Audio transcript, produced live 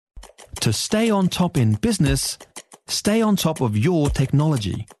To stay on top in business, stay on top of your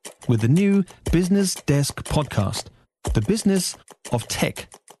technology with the new Business Desk podcast, The Business of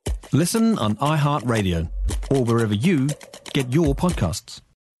Tech. Listen on iHeartRadio or wherever you get your podcasts.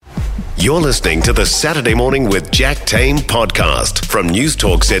 You're listening to the Saturday Morning with Jack Tame podcast from News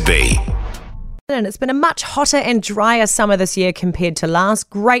Talk ZB. And it's been a much hotter and drier summer this year compared to last.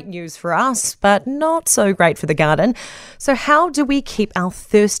 Great news for us, but not so great for the garden. So how do we keep our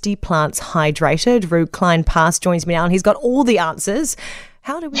thirsty plants hydrated? Ruud Kleinpaste joins me now and he's got all the answers.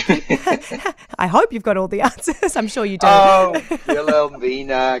 How do we keep... I hope you've got all the answers. I'm sure you do. Oh,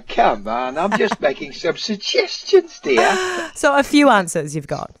 Wilhelmina, come on. I'm just making some suggestions, dear. So a few answers you've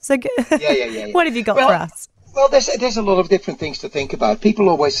got. So Yeah. What have you got for us? Well, there's a lot of different things to think about. People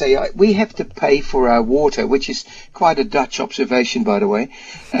always say we have to pay for our water, which is quite a Dutch observation, by the way.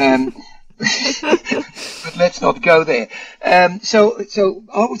 But let's not go there. So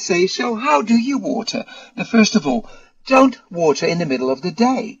I would say, so how do you water? Now, first of all, don't water in the middle of the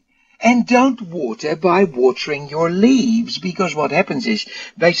day. And don't water by watering your leaves, because what happens is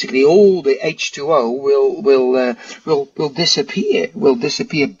basically all the H2O will disappear,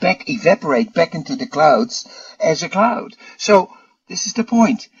 evaporate back into the clouds as a cloud. So this is the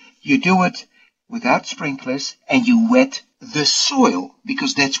point. You do it without sprinklers and you wet the soil,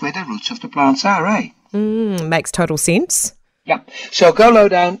 because that's where the roots of the plants are, eh? Makes total sense. Yeah, so go low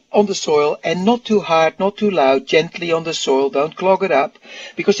down on the soil and not too hard, not too loud, gently on the soil, don't clog it up.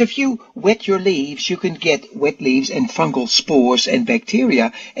 Because if you wet your leaves, you can get wet leaves and fungal spores and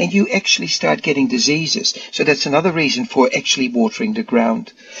bacteria, and you actually start getting diseases. So that's another reason for actually watering the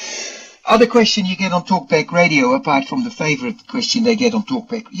ground. Other question you get on Talkback Radio, apart from the favorite question they get on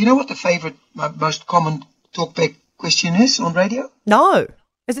Talkback. You know what the favorite, most common Talkback question is on radio? No.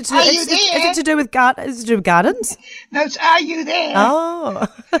 Is it to do with gardens? No, it's are you there? Oh.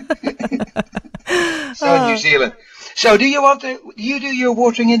 So in New Zealand. So do you do your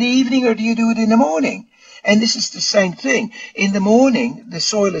watering in the evening or do you do it in the morning? And this is the same thing. In the morning, the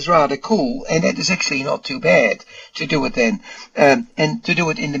soil is rather cool, and that is actually not too bad to do it then. And to do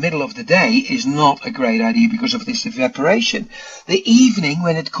it in the middle of the day is not a great idea because of this evaporation. The evening,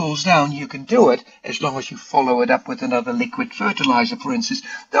 when it cools down, you can do it as long as you follow it up with another liquid fertilizer, for instance.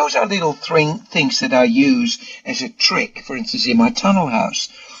 Those are little things that I use as a trick, for instance, in my tunnel house.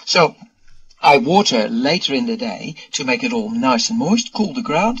 So I water later in the day to make it all nice and moist, cool the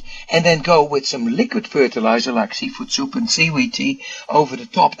ground, and then go with some liquid fertilizer like seafood soup and seaweed tea over the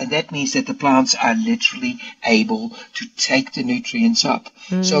top. And that means that the plants are literally able to take the nutrients up.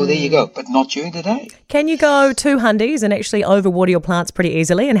 So there you go, but not during the day. Can you go 2 hundies and actually overwater your plants pretty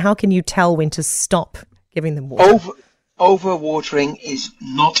easily? And how can you tell when to stop giving them water? Overwatering is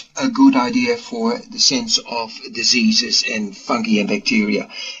not a good idea for the sense of diseases and fungi and bacteria.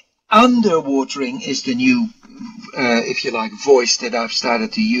 Underwatering is the new, if you like, voice that I've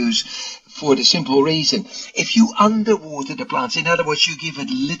started to use for the simple reason. If you underwater the plants, in other words, you give it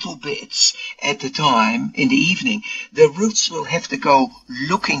little bits at a time in the evening, the roots will have to go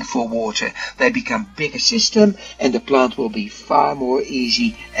looking for water. They become bigger system and the plant will be far more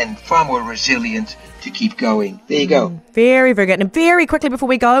easy and far more resilient to keep going. There you go. Very, very good. And very quickly before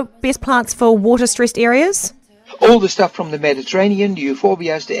we go, best plants for water-stressed areas? All the stuff from the Mediterranean, the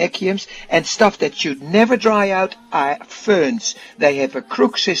euphorbias, the echiums, and stuff that should never dry out are ferns. They have a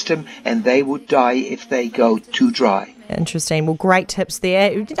crook system and they would die if they go too dry. Interesting. Well, great tips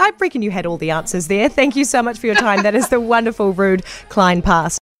there. I reckon you had all the answers there. Thank you so much for your time. That is the wonderful Ruud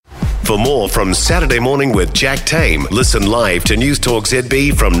Kleinpaste. For more from Saturday Morning with Jack Tame, listen live to News Talk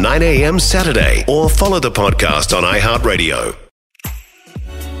ZB from 9 a.m. Saturday or follow the podcast on iHeartRadio.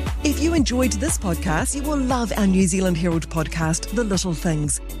 If you enjoyed this podcast, you will love our New Zealand Herald podcast, The Little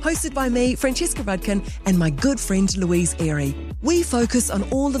Things, hosted by me, Francesca Rudkin, and my good friend Louise Airy. We focus on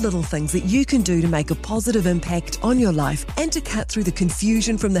all the little things that you can do to make a positive impact on your life and to cut through the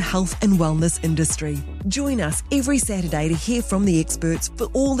confusion from the health and wellness industry. Join us every Saturday to hear from the experts for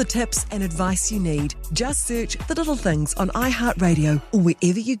all the tips and advice you need. Just search The Little Things on iHeartRadio or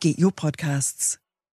wherever you get your podcasts.